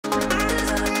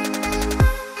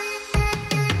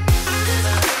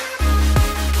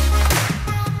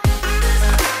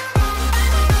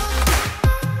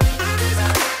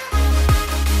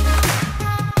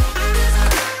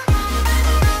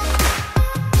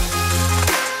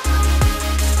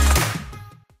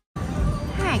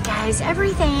guys,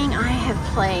 everything I have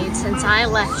played since I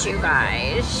left you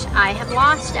guys, I have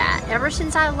lost at. Ever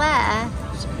since I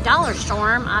left Dollar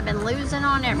Storm, I've been losing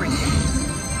on everything.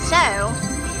 So,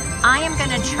 I am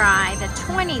going to try the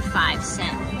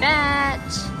 25-cent bet.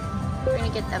 We're going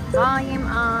to get the volume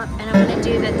up, and I'm going to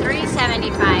do the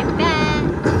 $3.75 bet.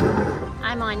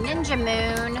 I'm on Ninja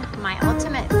Moon, my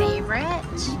ultimate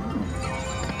favorite.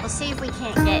 We'll see if we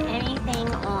can't get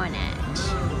anything on it.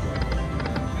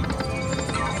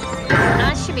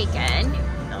 That should be good.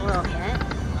 A little hit.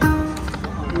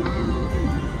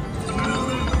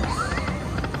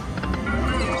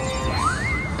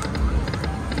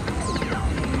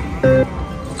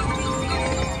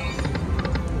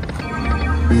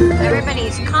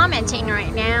 Everybody's commenting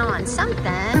right now on something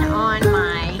on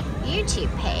my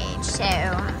YouTube page, so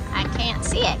I can't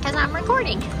see it because I'm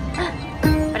recording.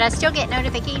 But I still get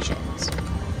notifications.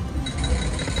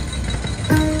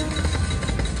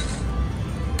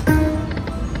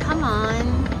 Come on.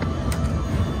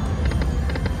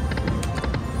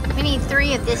 We need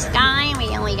 3 of this guy, and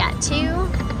we only got 2.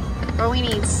 Or we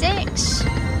need 6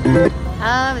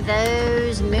 of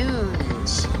those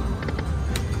moons.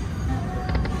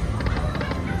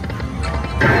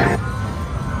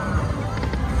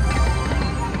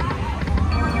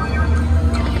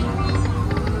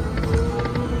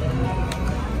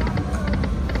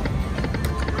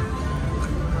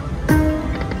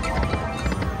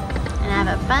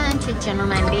 Bunch of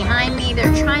gentlemen behind me.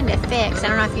 They're trying to fix. I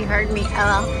don't know if you heard me.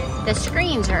 Oh, the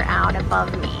screens are out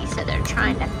above me, so they're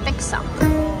trying to fix them.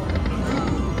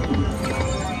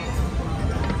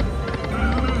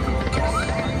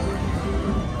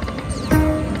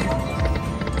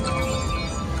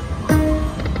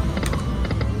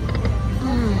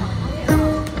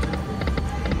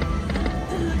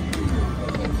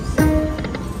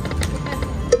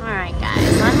 All right,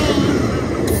 guys.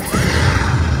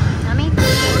 Let me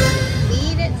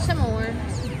feed it some more.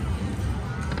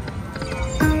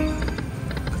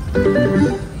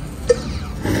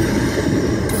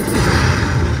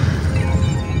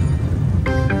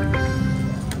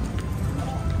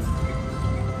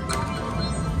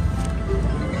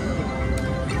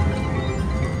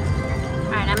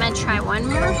 Alright, I'm going to try one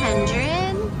more 100.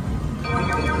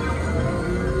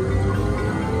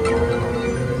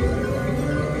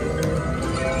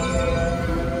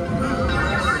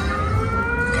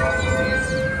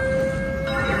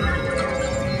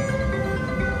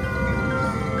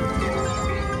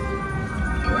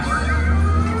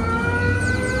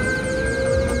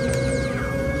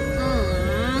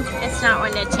 Not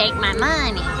wanting to take my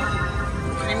money.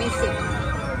 Let me see.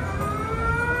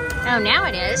 Oh, now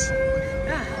it is.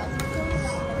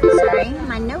 Sorry,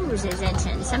 my nose is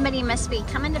itching. Somebody must be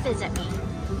coming to visit me.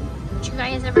 Did you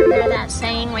guys ever hear that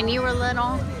saying when you were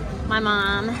little? My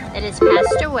mom, that has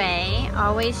passed away,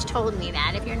 always told me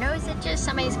that. If your nose itches,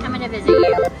 somebody's coming to visit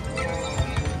you.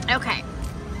 Okay.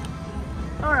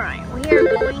 Alright, we are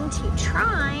going to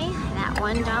try that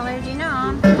 $1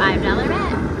 denom, $5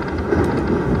 bet.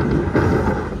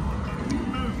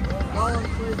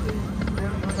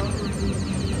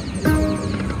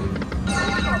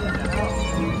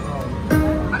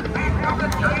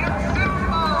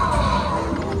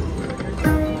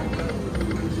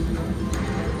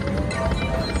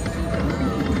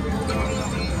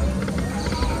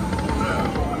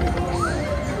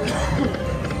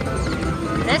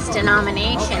 This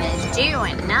denomination is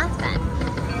doing nothing.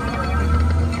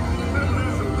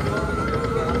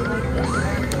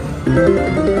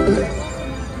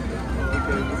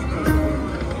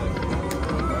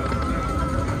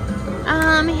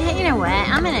 You know what?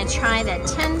 I'm gonna try the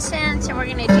 10 cents, and we're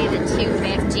gonna do the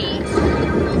 250.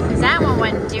 Because that one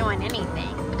wasn't doing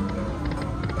anything.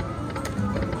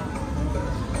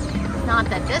 Not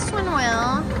that this one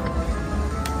will.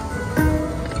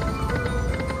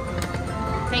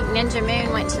 I think Ninja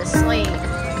Moon went to sleep.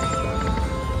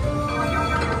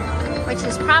 Which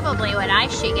is probably what I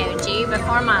should go do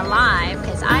before my live,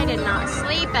 because I did not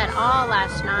sleep at all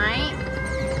last night.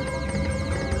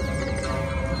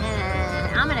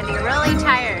 And I'm going to be really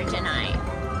tired tonight.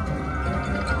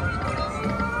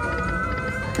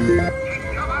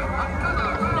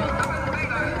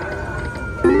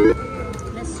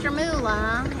 Mr.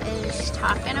 Moolah is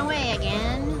talking away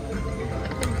again.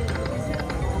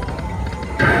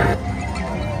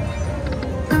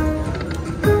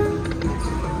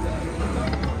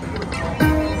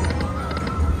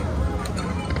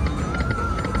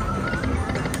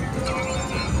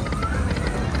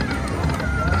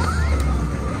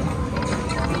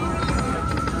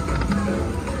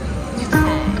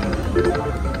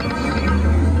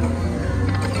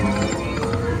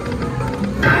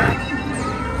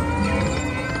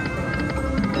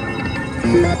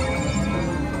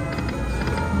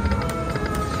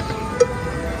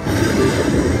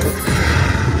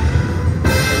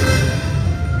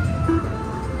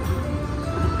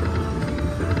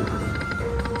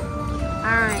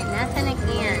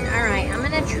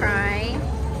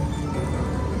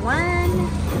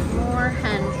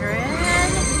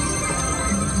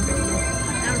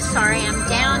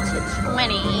 to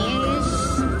 20s.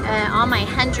 All my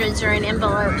hundreds are in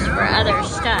envelopes for other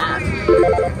stuff.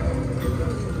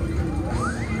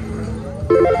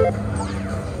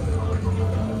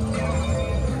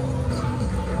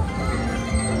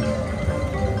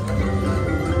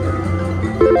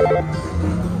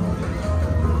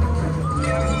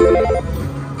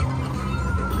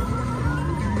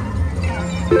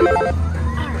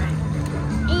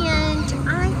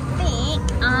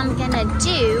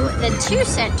 Do the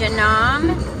 2-cent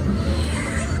denom,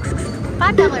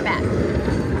 $5 back.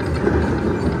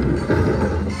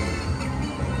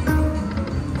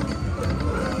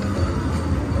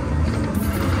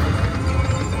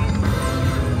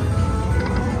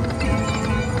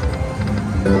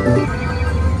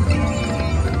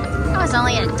 That was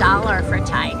only $1 for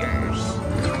tigers.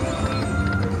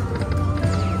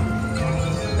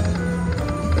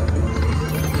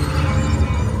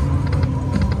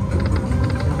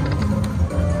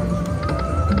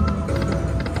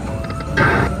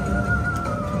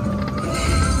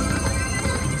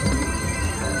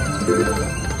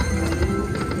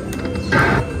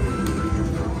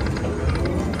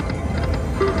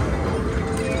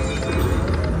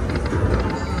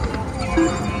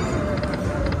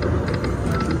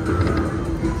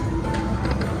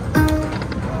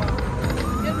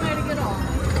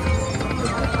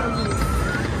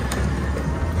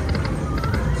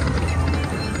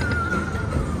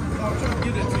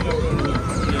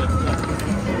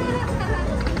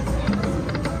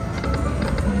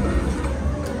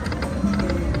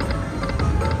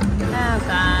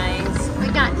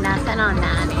 On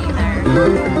that either.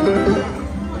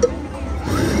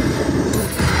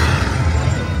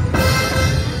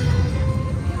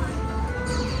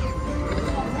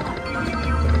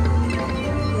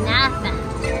 Nothing.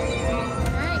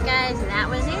 Alright guys, that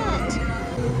was it.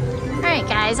 Alright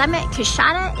guys, I'm at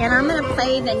Kushada and I'm going to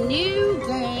play the new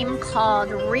game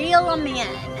called Reel 'em In.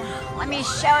 Let me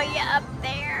show you up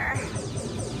there.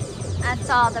 That's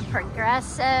all the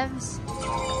progressives.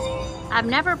 I've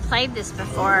never played this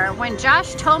before. When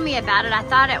Josh told me about it, I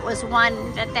thought it was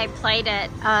one that they played at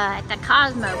the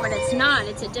Cosmo, but it's not.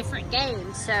 It's a different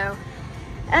game. So,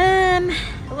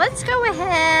 let's go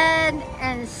ahead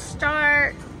and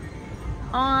start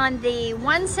on the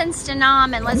 1-cent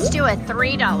denom, and let's do a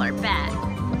 $3 bet.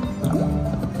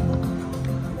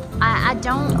 I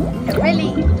don't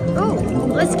really. Ooh,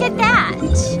 let's get that.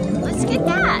 Let's get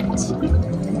that.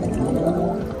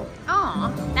 Oh,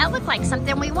 that looked like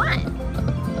something we want.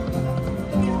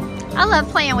 I love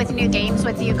playing with new games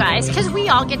with you guys because we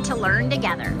all get to learn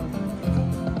together.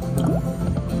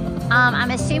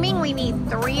 I'm assuming we need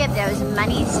 3 of those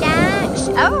money stacks.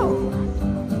 Oh,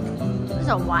 there's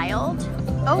a wild.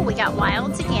 Oh, we got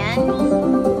wilds again.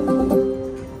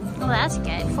 Oh, that's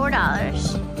good.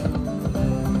 $4.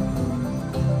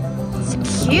 It's a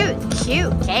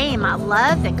cute game. I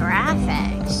love the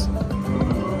graphics.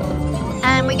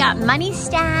 We got money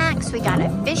stacks, we got a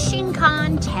fishing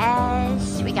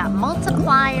contest, we got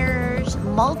multipliers,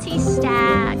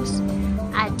 multi-stacks.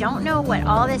 I don't know what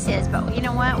all this is, but you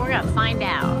know what? We're gonna find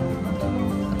out.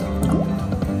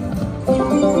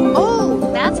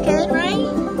 Oh, that's good, right?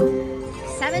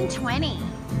 $7.20.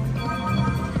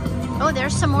 Oh,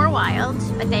 there's some more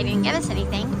wilds, but they didn't give us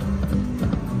anything.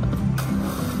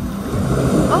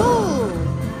 Oh,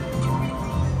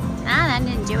 nah, that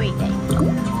didn't do anything.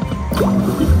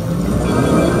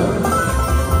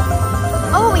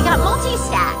 Oh, we got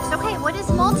multi-stacks. Okay, what is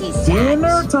multi-stacks?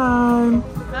 Dinner time.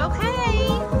 Okay.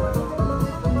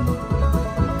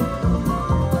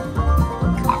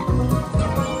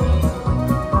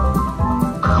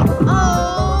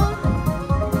 Oh,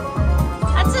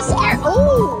 that's a scare.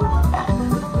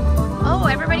 Oh,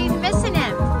 everybody's missing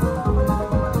him.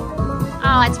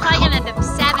 Oh, it's probably gonna, the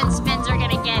 7 spins are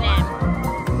gonna get him.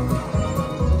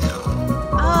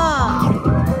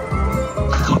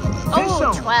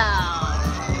 Oh, 12.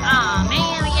 Oh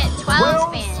man, we get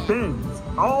 12 spins.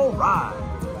 All right.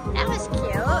 That was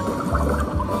cute. All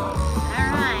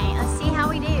right, let's see how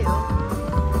we do.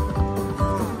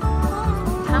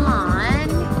 Come on.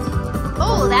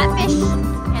 Oh, that fish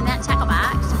and that tackle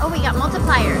box. Oh, we got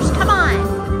multipliers. Come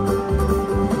on.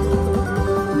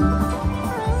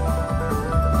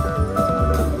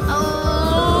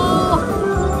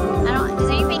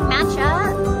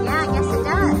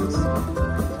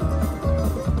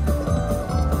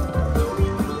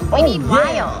 We need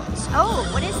wilds. Oh,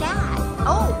 what is that?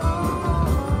 Oh.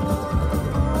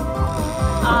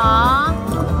 Aww.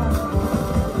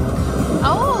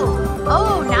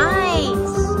 Oh,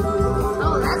 nice.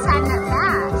 Oh, that's adding up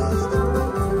fast.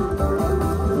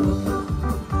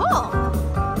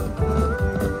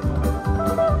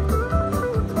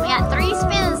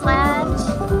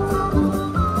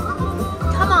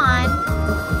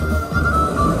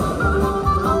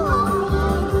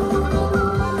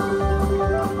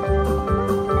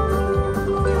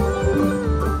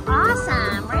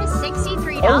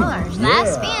 $60. Oh,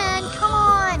 Last yeah. spin. Come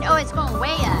on. Oh, it's going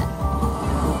way up.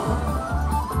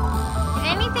 Did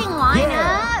anything line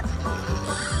up?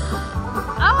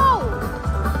 Oh.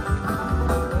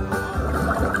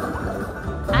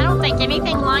 I don't think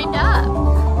anything lined up.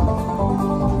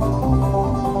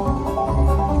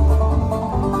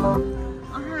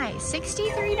 All right,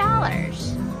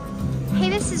 $63. Hey,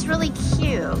 this is really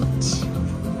cute.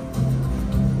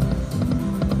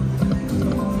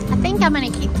 I think I'm gonna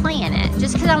keep playing it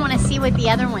just because I want to see what the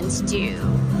other ones do.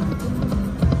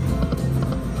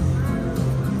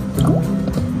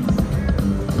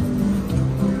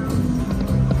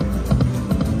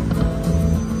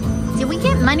 Did we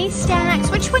get money stacks?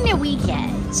 Which one did we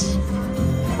get?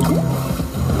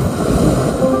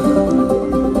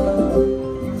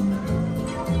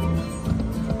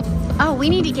 Oh, we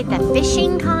need to get the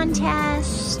fishing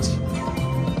contest.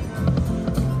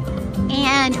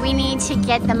 And we need to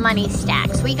get the money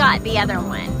stacks. We got the other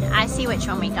one. I see which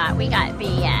one we got. We got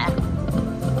the,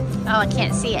 oh, I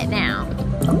can't see it now.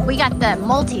 We got the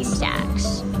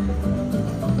multi-stacks.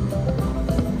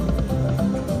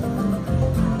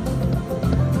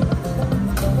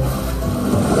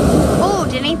 Oh,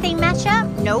 did anything match up?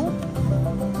 Nope.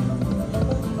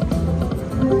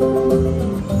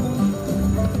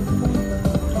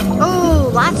 Oh,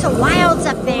 lots of wilds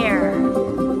up there.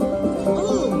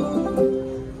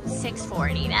 Ooh,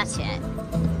 640, that's it.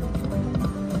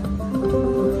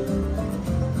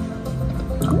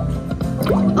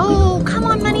 Oh, come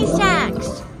on, money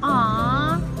stacks.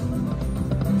 Aw.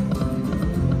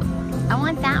 I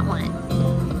want that one.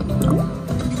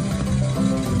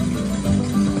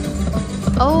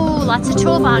 Oh, lots of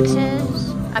toolboxes.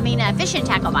 I mean, fishing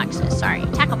tackle boxes. Sorry,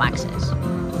 tackle boxes.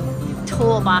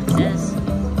 Toolboxes.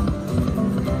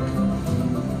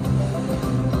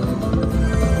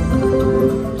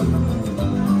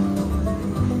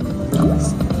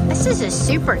 This is a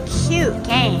super cute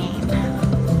game.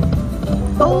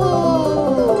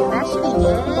 Oh, that should be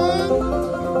good.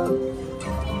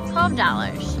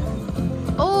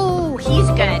 $12. Oh, he's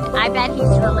good. I bet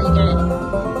he's really good.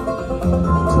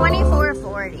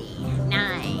 $24.40.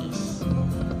 Nice.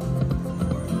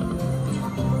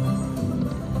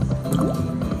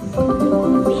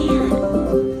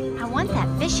 Man, I want that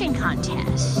fishing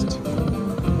contest.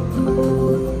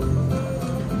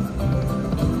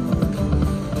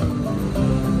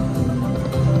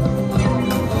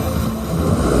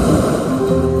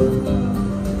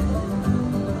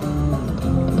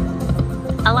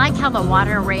 I like how the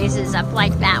water raises up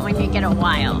like that when you get a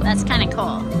wild. That's kind of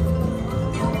cool.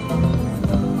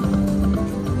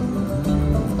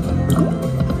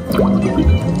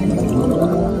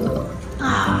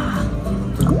 Ah.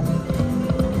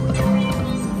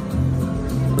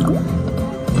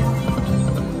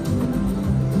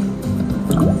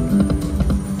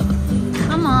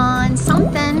 Come on,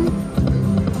 something.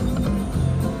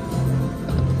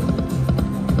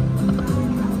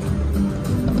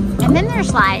 And then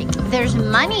there's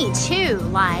money too,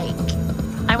 like,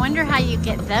 I wonder how you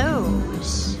get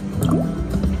those.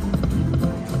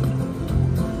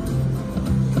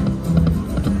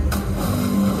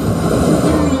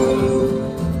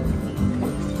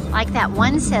 Like that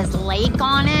one says lake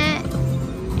on it,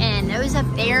 and those up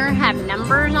there have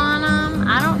numbers on them.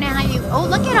 I don't know how you, oh,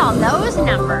 look at all those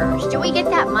numbers. Do we get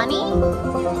that money?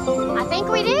 I think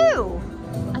we do.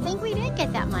 I think we did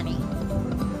get that money.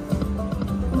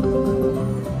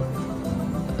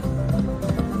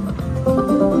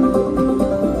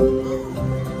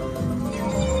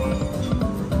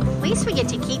 At least we get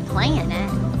to keep playing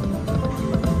it.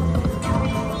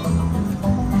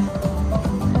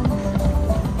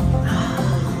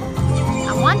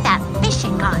 I want that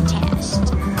fishing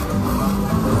contest.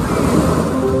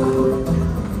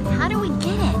 How do we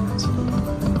get it?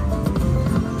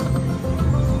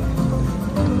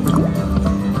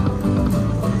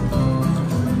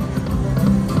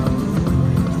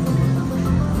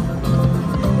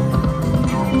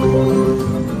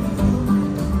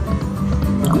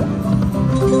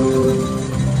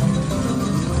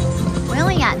 We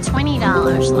only got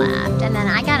 $20 left, and then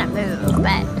I gotta move,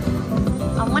 but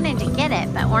I wanted to get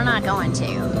it, but we're not going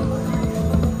to.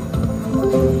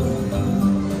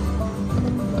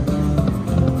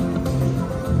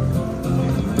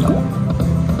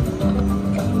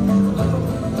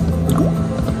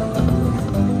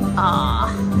 Aw.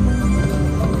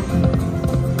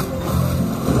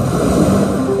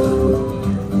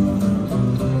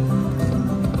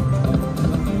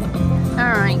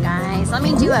 Alright guys, let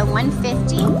me do a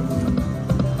 150.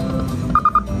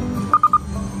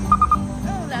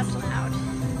 Oh, that's loud.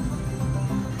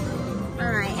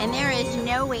 Alright, and there is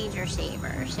no wager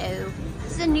savers. So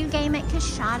this is a new game at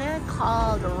Kashada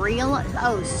called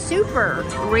Super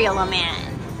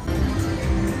Reel-A-Man.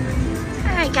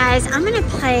 Alright guys, I'm gonna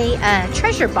play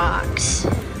Treasure Box.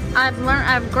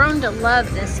 I've grown to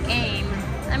love this game.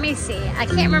 Let me see. I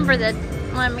can't remember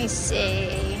let me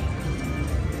see.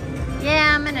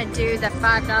 Yeah, I'm gonna do the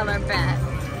 $5 bet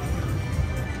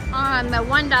on the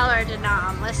 $1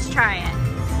 denom. Let's try it.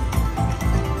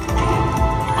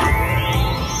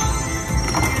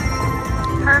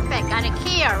 Perfect, got a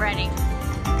key already.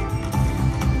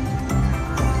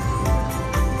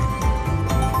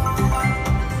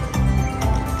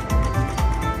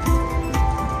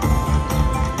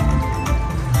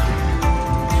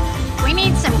 We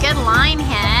need some good line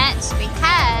hits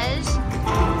because,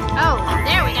 oh,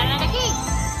 there we got another key.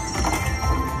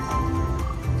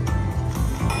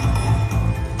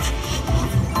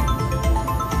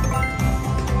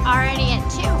 Already at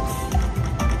 2.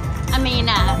 I mean,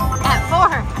 at 4.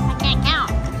 I can't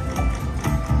count.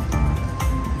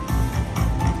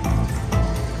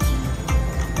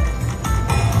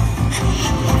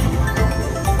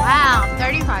 Wow,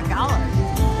 $35.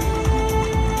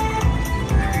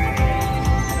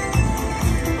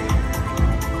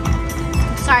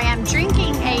 Sorry, I'm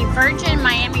drinking a Virgin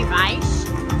Miami Vice.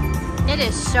 It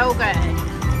is so good.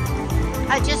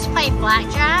 I just played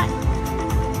blackjack.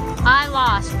 I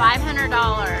lost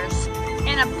 $500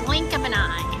 in a blink of an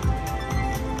eye.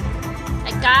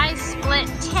 A guy split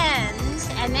 10s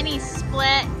and then he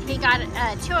got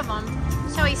 2 of them.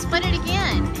 So he split it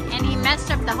again and he messed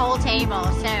up the whole table.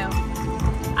 So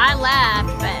I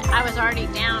left, but I was already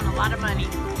down a lot of money.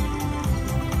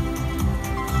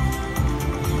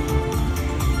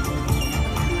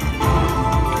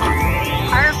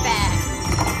 Perfect.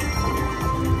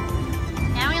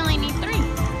 Now we only need 3.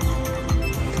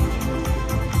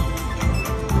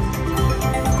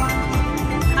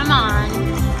 Come on.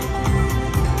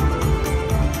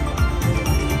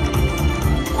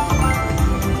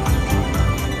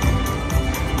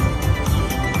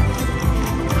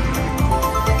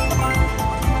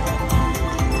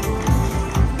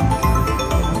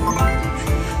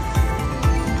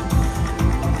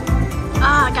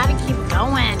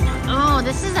 Oh,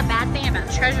 this is a bad thing about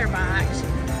Treasure Box.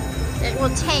 It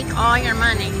will take all your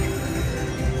money.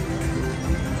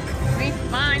 Let me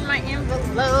find my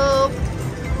envelope.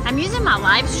 I'm using my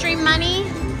live stream money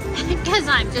because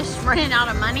I'm just running out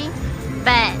of money.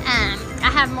 But I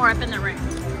have more up in the room.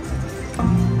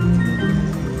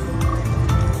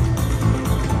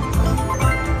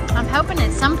 I'm hoping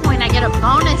at some point I get a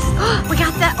bonus. We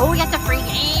got the free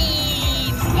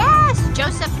games. Yes,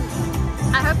 Joseph.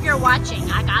 I hope you're watching.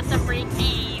 I got the free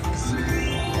games.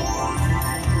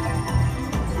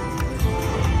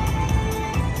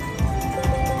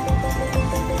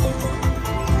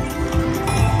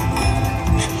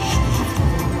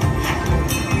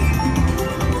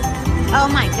 Oh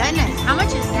my goodness, how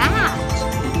much is that?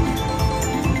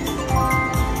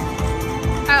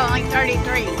 Oh, like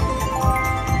 33.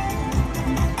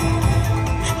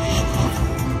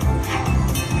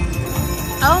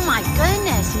 Oh my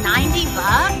goodness, 90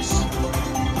 bucks?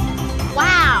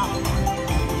 Wow.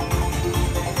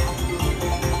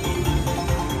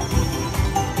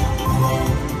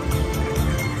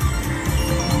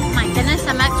 My goodness,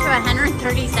 I'm up to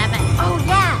 137. Oh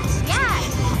yes, yes.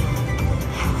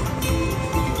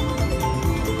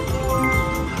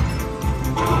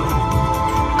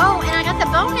 Oh, and I got the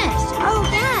bonus. Oh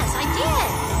yes, I did.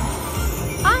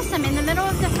 Awesome, in the middle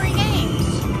of the free games.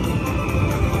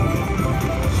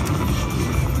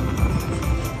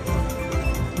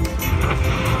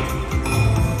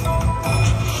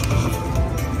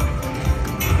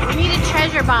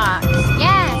 Treasure box.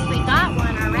 Yes, we got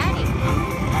one already.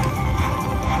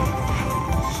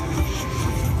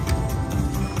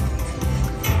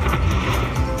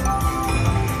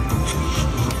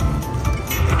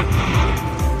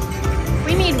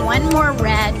 We need one more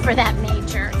red for that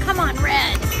major. Come on,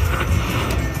 red.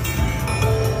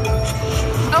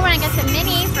 Oh, and I got the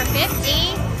mini for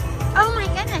 50. Oh my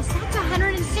goodness, that's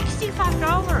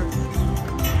 $165.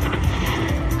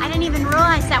 I didn't even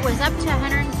realize that was up to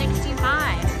 165.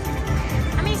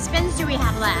 How many spins do we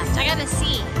have left? I gotta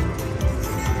see.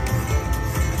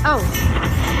 Oh.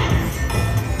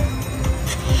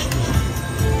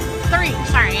 3.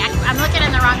 Sorry, I'm looking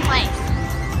in the wrong place.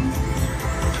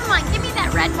 Come on, give me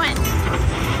that red one.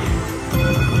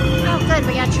 Oh, good,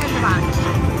 we got a treasure box.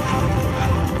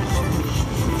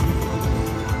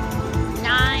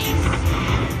 Nice.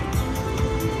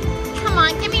 Come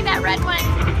on, give me that red one.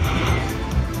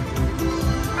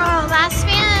 Oh, last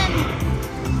spin.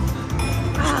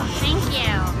 Oh, thank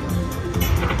you.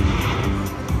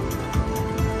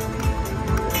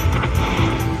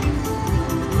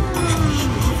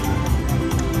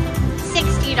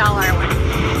 one.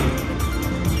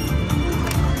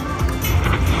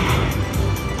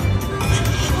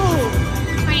 Ooh,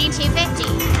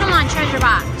 $22.50. Come on, treasure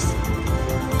box.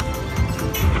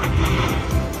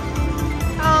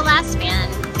 Oh, last spin.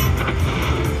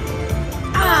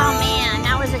 Oh man,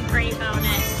 that was a great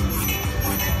bonus.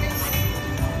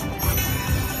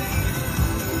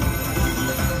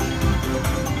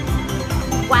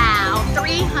 Wow,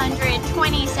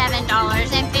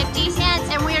 $327.50,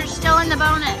 and we're still in the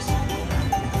bonus.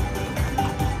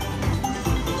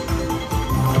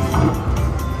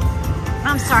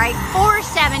 I'm sorry,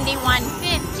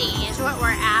 $471.50 is what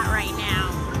we're at right now.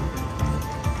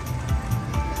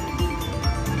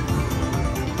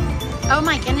 Oh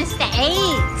my goodness, the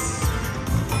 8s.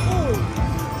 Ooh.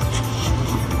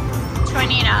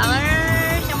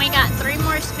 $20, and we got 3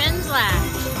 more spins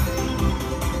left.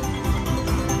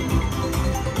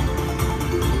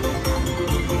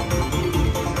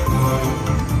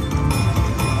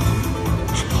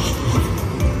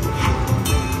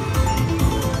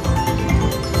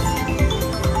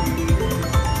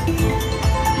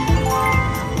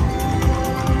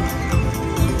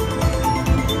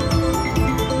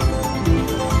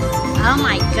 Oh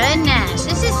my goodness,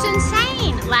 this is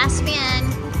insane. Last spin.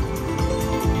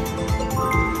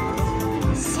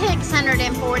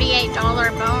 $648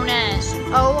 bonus.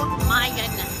 Oh my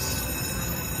goodness.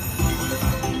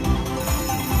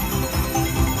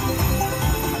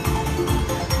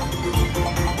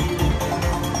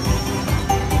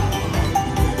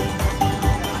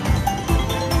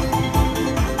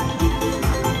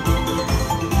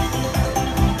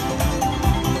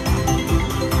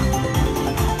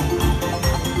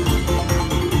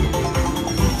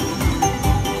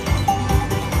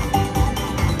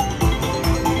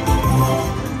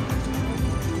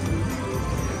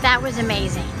 That was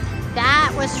amazing.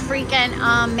 That was freaking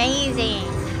amazing.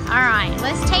 All right,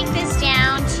 let's take this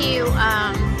down to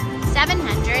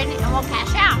 700 and we'll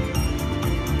cash out.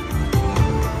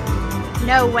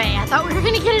 No way, I thought we were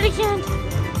gonna get it again.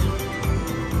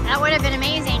 That would have been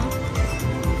amazing.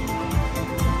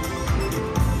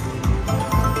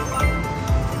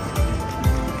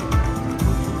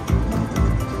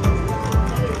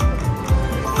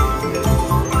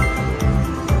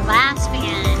 Last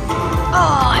spin.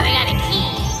 Oh, we got a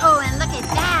key. Oh, and look at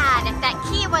that. If that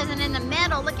key wasn't in the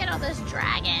middle, look at all those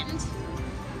dragons.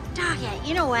 Dog it.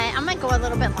 You know what? I'm going to go a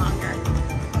little bit longer.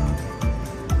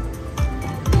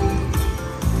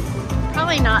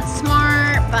 Probably not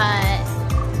smart, but...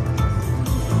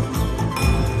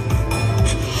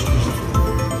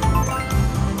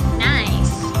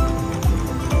 nice.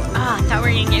 Oh, I thought we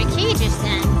were going to get a key just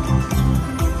then.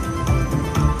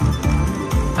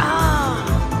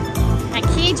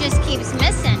 He just keeps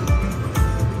missing.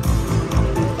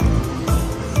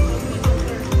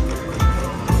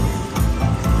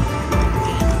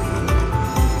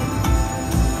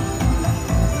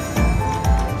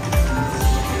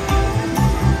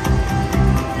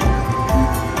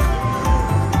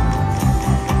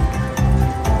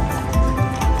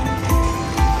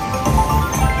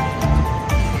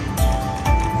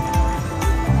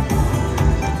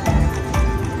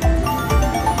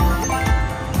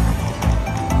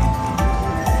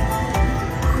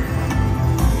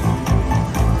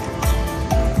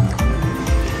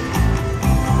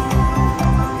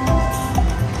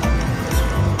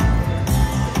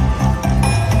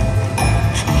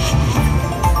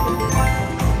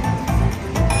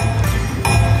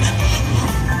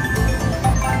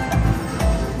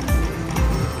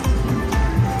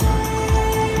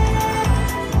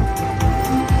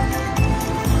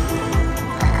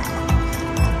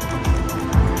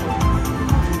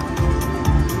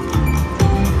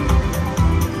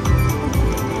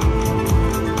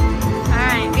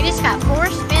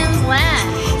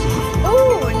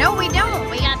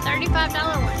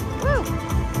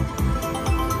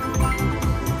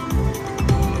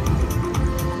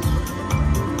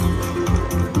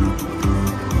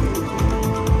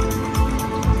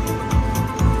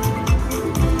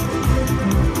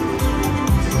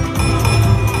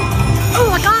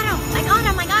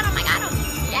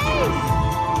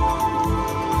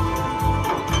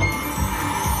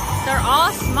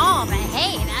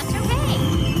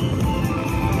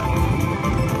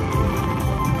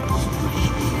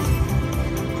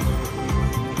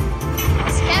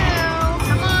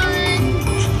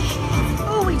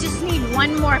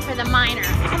 For the minor.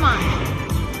 Come on.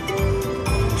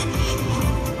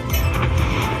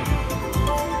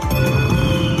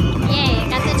 Yay,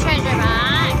 got the treasure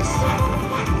box.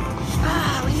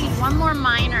 Oh, we need one more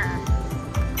minor.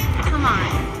 Come on.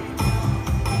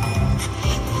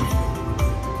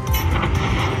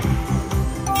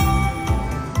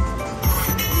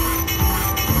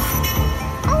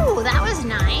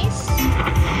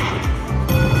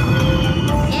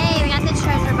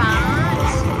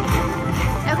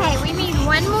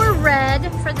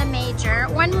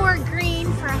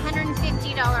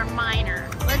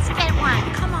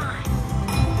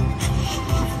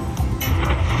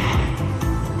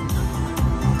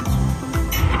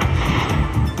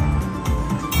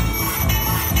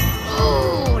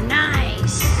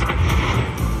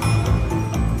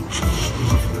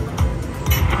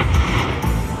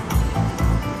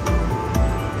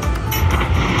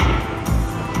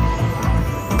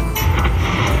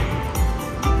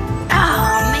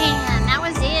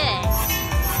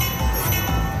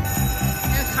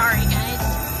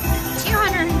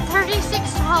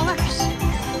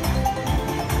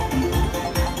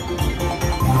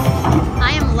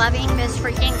 loving this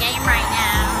freaking game right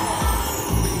now.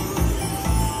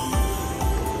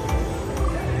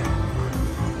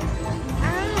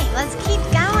 Alright, let's keep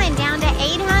going down to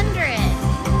 800.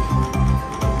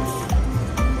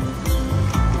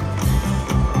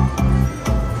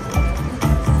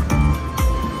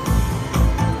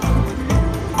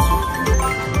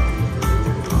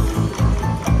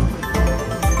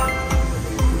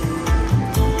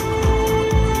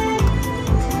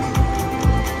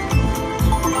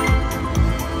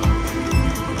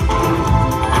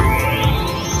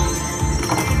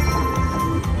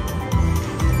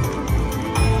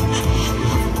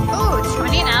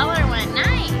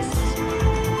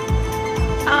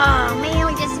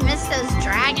 Those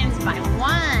dragons by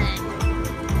one.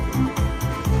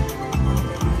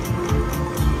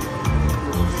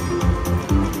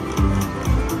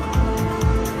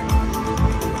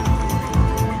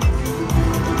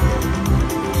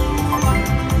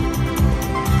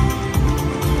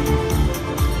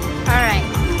 Alright,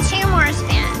 2 more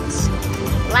spins.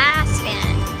 Last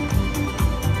spin.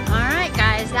 Alright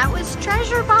guys, that was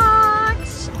treasure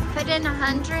box. Put in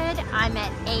 100, I'm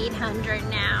at 800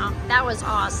 now. That was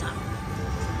awesome.